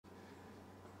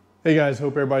Hey guys,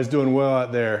 hope everybody's doing well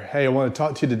out there. Hey, I want to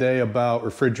talk to you today about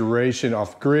refrigeration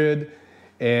off grid,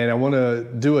 and I want to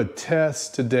do a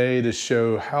test today to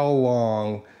show how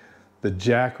long the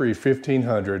Jackery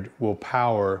 1500 will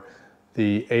power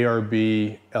the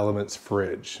ARB Elements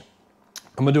Fridge.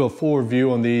 I'm going to do a full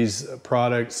review on these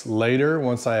products later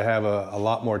once I have a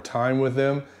lot more time with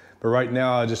them, but right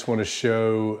now I just want to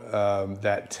show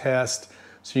that test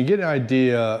so you get an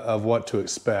idea of what to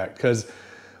expect. Because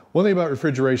one thing about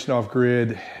refrigeration off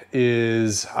grid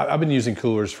is I've been using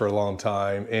coolers for a long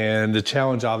time, and the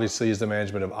challenge obviously is the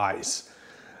management of ice.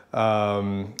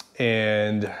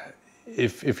 And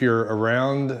if you're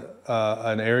around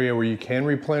an area where you can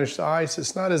replenish the ice,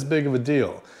 it's not as big of a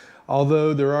deal.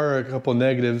 Although there are a couple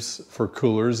negatives for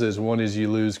coolers, as one is you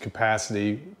lose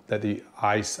capacity that the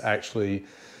ice actually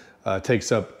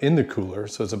takes up in the cooler.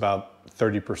 So it's about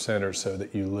 30% or so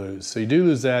that you lose. So you do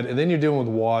lose that, and then you're dealing with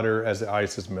water as the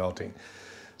ice is melting.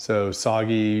 So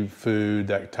soggy food,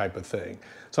 that type of thing.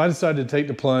 So I decided to take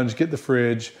the plunge, get the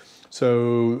fridge.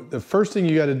 So the first thing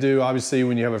you got to do, obviously,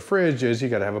 when you have a fridge is you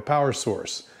got to have a power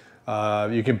source.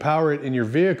 You can power it in your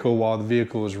vehicle while the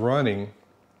vehicle is running,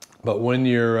 but when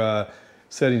you're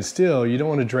setting still, you don't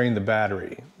want to drain the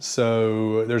battery.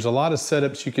 So there's a lot of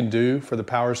setups you can do for the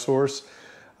power source.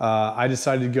 I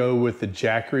decided to go with the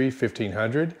Jackery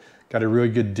 1500. Got a really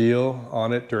good deal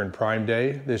on it during Prime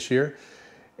Day this year,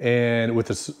 and with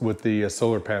the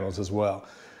solar panels as well.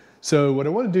 So what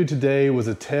I want to do today was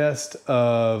a test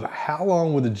of how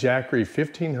long will the Jackery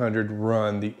 1500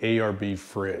 run the ARB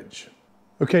fridge.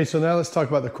 Okay, so now let's talk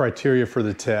about the criteria for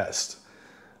the test.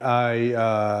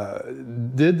 I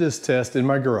did this test in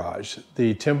my garage.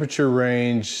 The temperature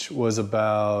range was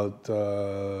about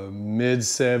mid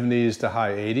 70s to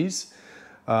high 80s.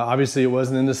 Obviously it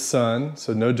wasn't in the sun,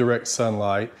 so no direct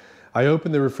sunlight. I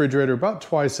opened the refrigerator about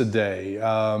twice a day.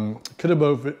 Could have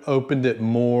opened it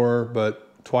more,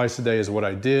 but twice a day is what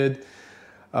I did.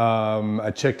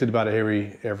 I checked it about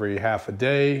every half a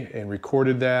day and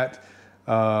recorded that.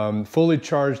 Fully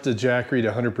charged the Jackery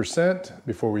to 100%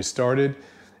 before we started,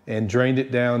 and drained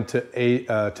it down to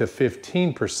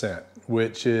 15%,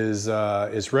 which is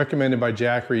recommended by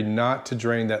Jackery not to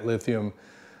drain that lithium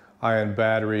ion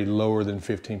battery lower than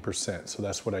 15%. So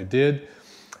that's what I did.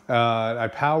 I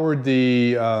powered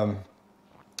the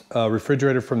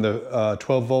refrigerator from the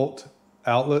 12 volt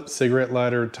outlet, cigarette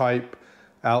lighter type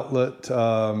outlet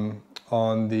on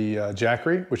the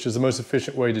Jackery, which is the most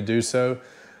efficient way to do so.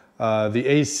 The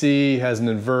AC has an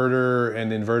inverter,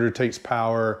 and the inverter takes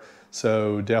power.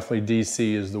 So definitely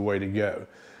DC is the way to go.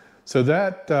 So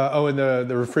that, and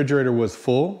the refrigerator was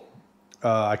full.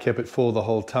 I kept it full the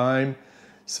whole time.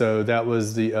 So that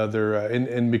was the other,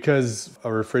 and because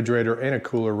a refrigerator and a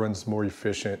cooler runs more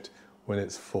efficient when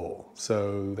it's full.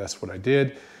 So that's what I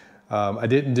did. I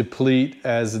didn't deplete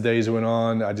as the days went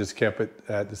on. I just kept it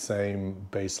at the same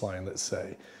baseline, let's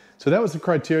say. So that was the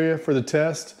criteria for the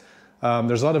test.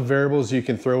 There's a lot of variables you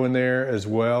can throw in there as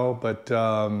well, but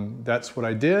that's what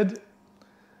I did.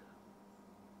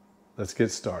 Let's get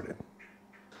started.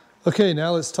 Okay,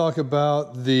 now let's talk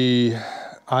about the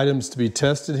items to be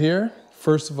tested here.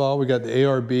 First of all, we got the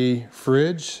ARB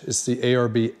fridge. It's the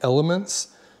ARB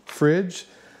Elements Fridge.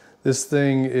 This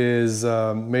thing is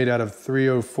made out of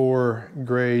 304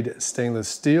 grade stainless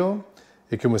steel.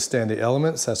 It can withstand the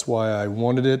elements. That's why I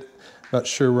wanted it. Not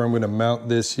sure where I'm going to mount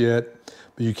this yet,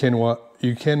 but you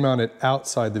can mount it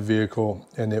outside the vehicle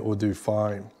and it will do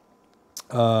fine.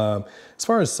 As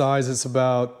far as size, it's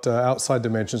about, outside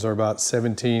dimensions are about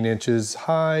 17 inches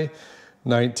high,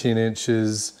 19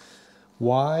 inches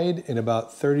wide, and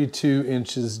about 32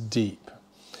 inches deep.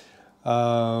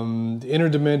 The inner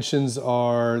dimensions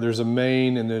are, there's a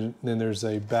main and then there's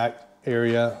a back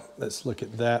area. Let's look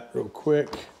at that real quick.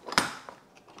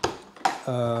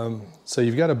 So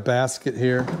you've got a basket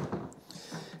here,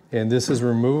 and this is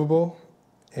removable,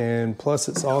 and plus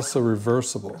it's also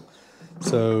reversible.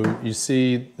 So you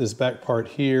see this back part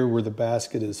here where the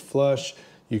basket is flush.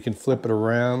 You can flip it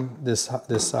around. This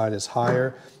side is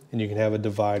higher, and you can have a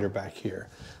divider back here.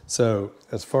 So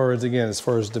as far as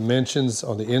dimensions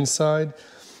on the inside,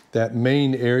 that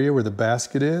main area where the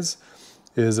basket is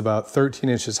about 13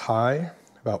 inches high,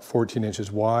 about 14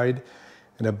 inches wide,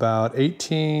 and about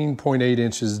 18.8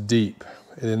 inches deep.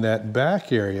 And then that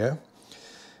back area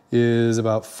is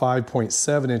about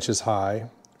 5.7 inches high,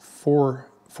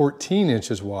 14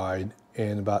 inches wide,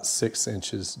 and about 6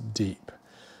 inches deep.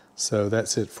 So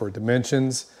that's it for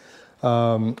dimensions.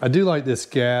 I do like this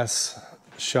gas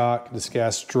shock, this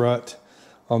gas strut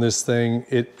on this thing.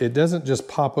 It doesn't just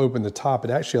pop open the top, it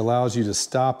actually allows you to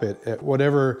stop it at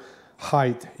whatever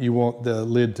height you want the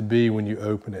lid to be when you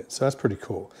open it. So that's pretty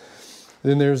cool.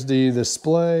 Then there's the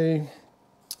display.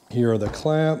 Here are the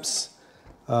clamps.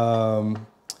 I'm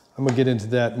gonna get into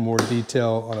that in more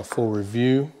detail on a full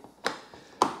review.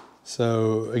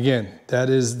 So again, that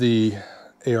is the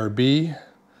ARB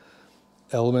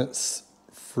Elements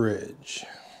Fridge.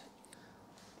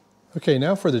 Okay,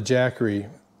 now for the Jackery.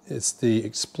 It's the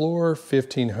Explorer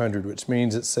 1500, which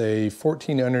means it's a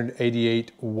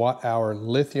 1488 watt-hour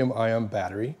lithium-ion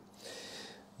battery.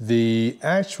 The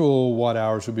actual watt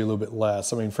hours would be a little bit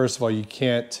less. I mean, first of all, you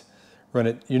can't run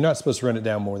it, you're not supposed to run it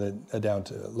down down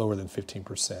to lower than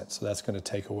 15%, so that's going to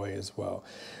take away as well.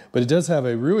 But it does have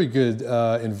a really good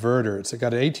inverter. It's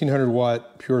got an 1800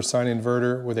 watt pure sine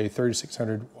inverter with a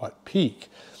 3600 watt peak.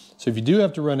 So if you do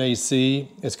have to run AC,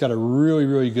 it's got a really,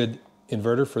 really good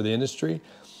inverter for the industry.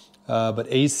 But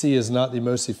AC is not the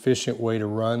most efficient way to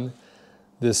run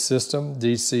this system.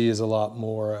 DC is a lot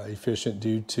more efficient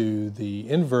due to the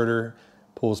inverter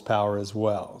pulls power as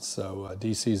well. So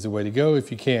DC is the way to go if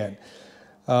you can.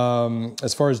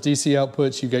 As far as DC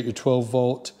outputs, you got your 12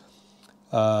 volt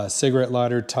cigarette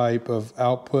lighter type of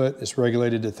output. It's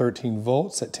regulated to 13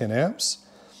 volts at 10 amps.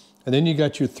 And then you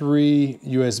got your 3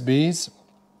 USBs.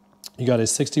 You got a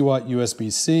 60 watt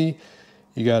USB-C.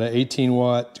 You got an 18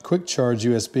 watt quick charge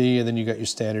USB, and then you got your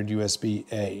standard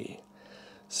USB-A.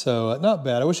 So not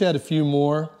bad. I wish I had a few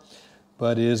more,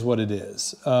 but it is what it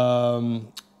is.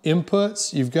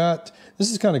 Inputs, you've got,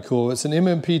 this is kind of cool. It's an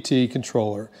MMPT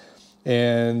controller,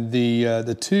 and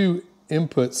the two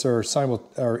inputs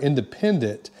are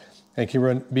independent and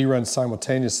can be run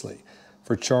simultaneously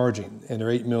for charging, and they're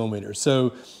 8mm.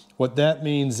 So what that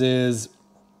means is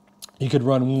you could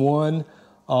run one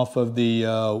off of the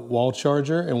wall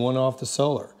charger and one off the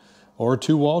solar, or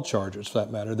 2 wall chargers for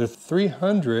that matter. They're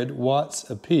 300 watts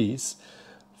a piece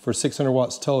for 600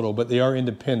 watts total, but they are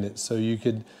independent, so you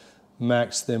could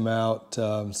max them out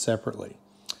separately.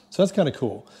 So that's kind of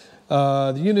cool.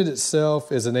 The unit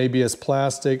itself is an ABS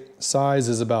plastic. Size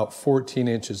is about 14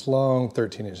 inches long,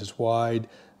 13 inches wide,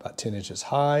 about 10 inches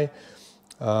high.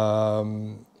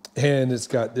 And it's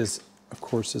got this, of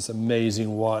course, this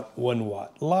amazing 1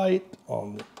 watt light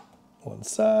on one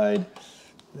side.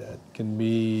 That can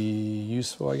be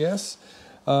useful, I guess.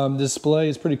 Display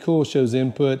is pretty cool. It shows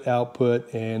input,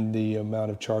 output, and the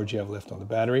amount of charge you have left on the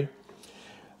battery.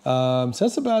 So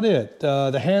that's about it.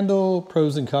 The handle,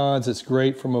 pros and cons, it's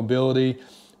great for mobility,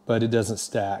 but it doesn't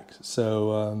stack.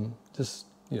 So just,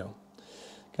 you know,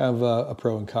 kind of a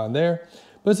pro and con there.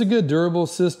 But it's a good, durable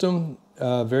system,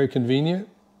 very convenient,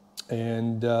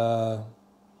 and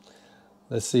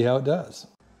let's see how it does.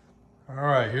 All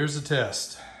right, here's the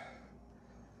test.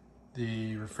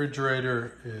 The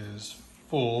refrigerator is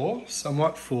full,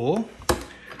 somewhat full.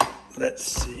 Let's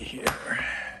see here.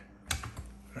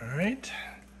 All right,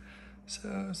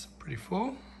 so it's pretty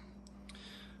full.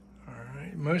 All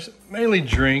right, mainly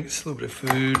drinks, a little bit of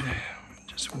food.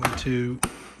 Just want to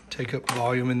take up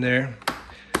volume in there.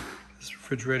 This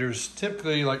refrigerator is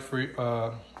typically like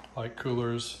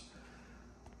coolers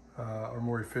are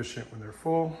more efficient when they're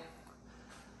full.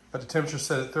 But the temperature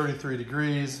set at 33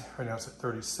 degrees. Right now it's at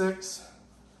 36.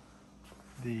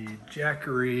 The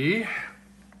Jackery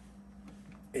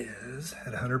is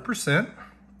at 100%.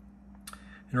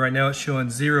 And right now it's showing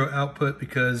 0 output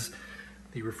because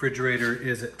the refrigerator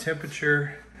is at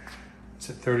temperature. It's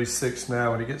at 36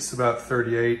 now. When it gets to about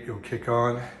 38, it'll kick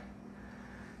on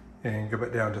and go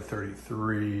back down to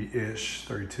 33-ish,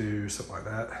 32, something like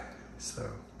that.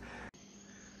 So.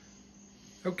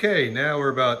 Okay, now we're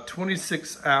about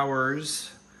 26 hours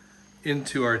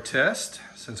into our test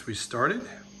since we started.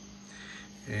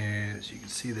 And as you can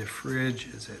see, the fridge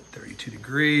is at 32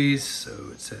 degrees, so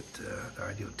it's at the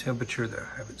ideal temperature that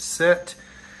I have it set.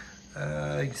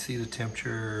 You can see the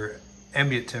temperature,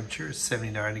 ambient temperature is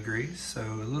 79 degrees, so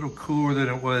a little cooler than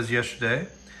it was yesterday.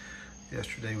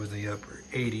 Yesterday was in the upper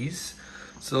 80s.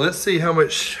 So let's see how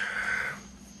much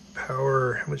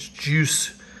power, how much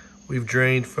juice we've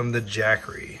drained from the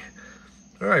Jackery.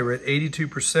 All right, we're at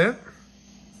 82%.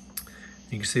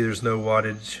 You can see there's no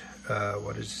wattage.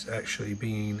 Wattage actually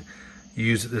being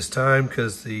used at this time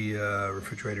because the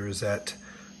refrigerator is at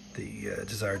the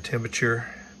desired temperature,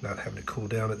 not having to cool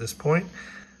down at this point.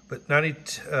 But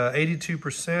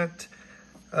 82%,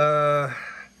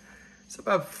 it's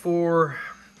about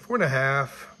 4.5,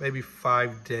 maybe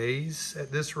 5 days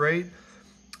at this rate.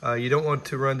 You don't want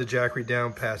to run the Jackery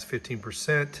down past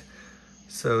 15%.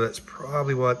 So that's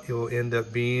probably what you'll end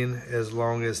up being as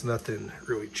long as nothing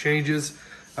really changes.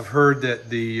 I've heard that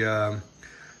the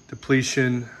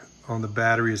depletion on the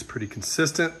battery is pretty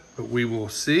consistent, but we will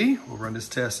see. We'll run this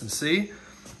test and see.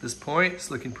 At this point,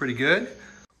 it's looking pretty good.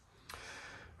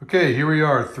 Okay, here we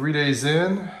are, 3 days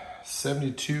in,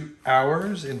 72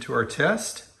 hours into our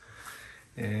test.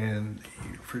 And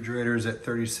the refrigerator is at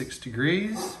 36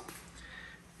 degrees.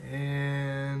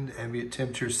 And ambient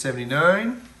temperature is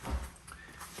 79.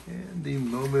 And the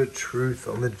moment of truth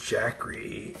on the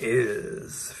Jackery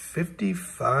is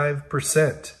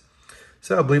 55%.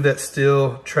 So I believe that's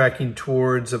still tracking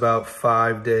towards about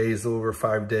 5 days, a little over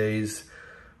 5 days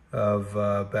of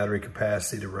battery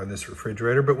capacity to run this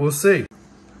refrigerator, but we'll see.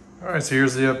 All right, so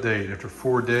here's the update. After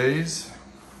 4 days,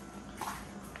 all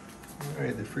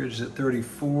right, the fridge is at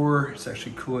 34. It's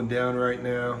actually cooling down right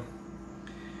now.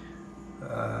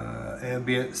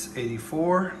 Ambient's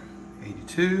 84,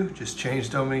 82, just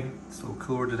changed on me. It's a little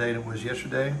cooler today than it was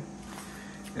yesterday.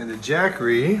 And the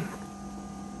Jackery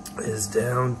is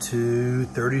down to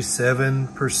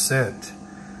 37%.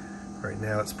 Right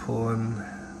now it's pulling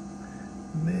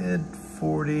mid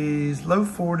 40s, low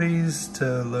 40s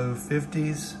to low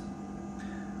 50s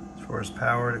as far as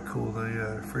power to cool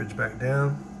the fridge back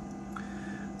down.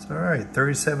 It's all right,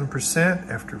 37%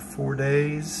 after 4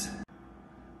 days.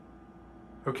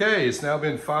 Okay, it's now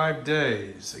been 5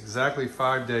 days, exactly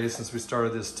 5 days since we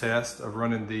started this test of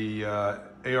running the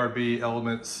ARB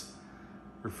Elements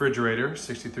refrigerator,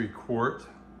 63 quart,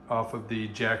 off of the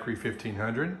Jackery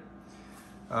 1500.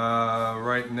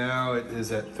 Right now it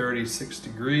is at 36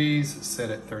 degrees, it's set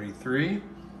at 33.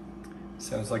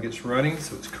 Sounds like it's running,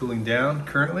 so it's cooling down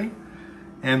currently.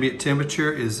 Ambient temperature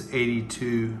is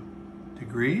 82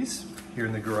 degrees here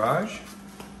in the garage.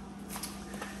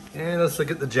 And let's look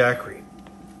at the Jackery.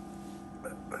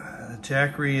 The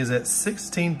Jackery is at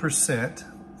 16%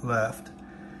 left.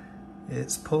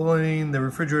 It's pulling, the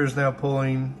refrigerator is now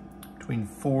pulling between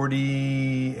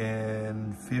 40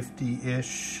 and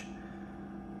 50-ish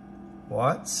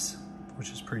watts,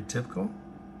 which is pretty typical.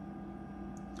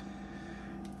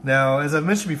 Now, as I've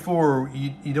mentioned before,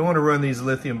 you don't want to run these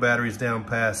lithium batteries down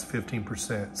past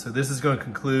 15%. So this is going to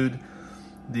conclude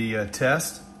the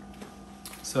test.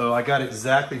 So I got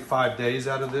exactly 5 days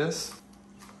out of this.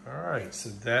 All right, so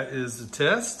that is the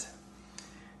test.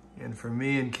 And for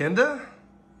me and Kenda,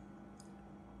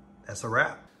 that's a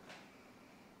wrap.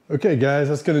 Okay guys,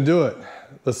 that's gonna do it.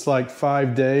 Looks like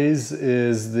 5 days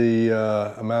is the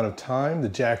amount of time the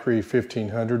Jackery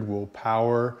 1500 will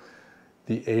power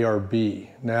the ARB.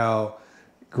 Now,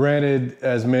 granted,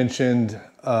 as mentioned,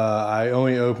 I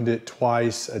only opened it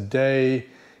twice a day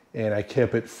and I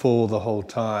kept it full the whole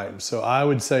time. So I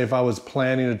would say if I was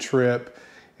planning a trip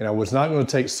and I was not gonna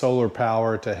take solar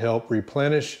power to help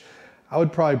replenish, I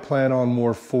would probably plan on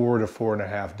more 4 to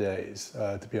 4.5 days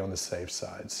to be on the safe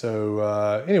side. So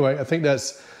anyway, I think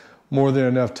that's more than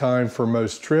enough time for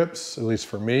most trips, at least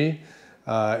for me.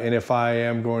 And if I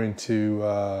am going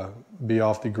to be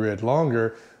off the grid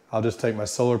longer, I'll just take my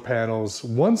solar panels.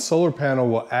 One solar panel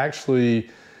will actually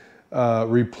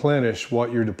replenish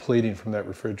what you're depleting from that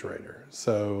refrigerator.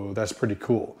 So that's pretty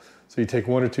cool. So you take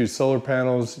 1 or 2 solar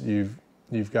panels,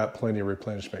 you've got plenty of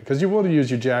replenishment, because you want to use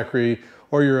your Jackery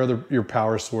or your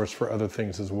power source for other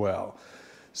things as well.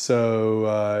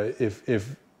 So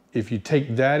if you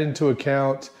take that into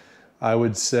account, I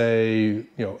would say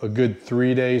a good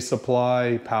 3-day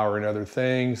supply, power and other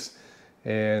things,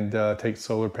 and take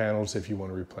solar panels if you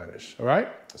want to replenish. All right.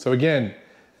 So again,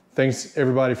 thanks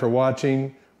everybody for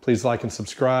watching. Please like and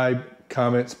subscribe.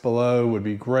 Comments below would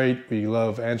be great. We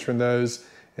love answering those.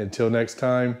 Until next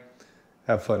time,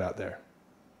 have fun out there.